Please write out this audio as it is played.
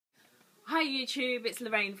Hi YouTube, it's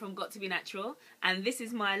Lorraine from Got to Be Natural, and this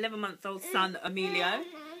is my 11-month-old son Emilio.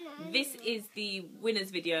 This is the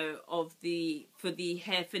winner's video of for the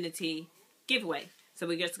Hairfinity giveaway. So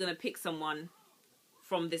we're just going to pick someone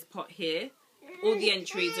from this pot here. All the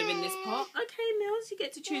entries are in this pot. Okay, Mills, you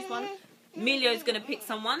get to choose one. Emilio's going to pick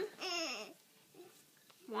someone.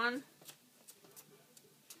 One.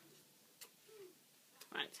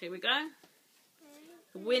 Right, here we go.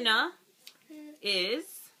 The winner is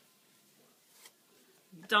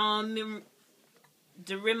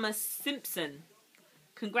Darima Simpson.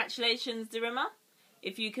 Congratulations, Darima.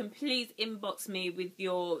 If you can please inbox me with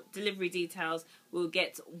your delivery details, we'll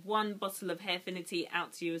get one bottle of Hairfinity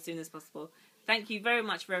out to you as soon as possible. Thank you very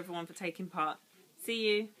much for everyone for taking part. See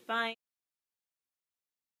you. Bye.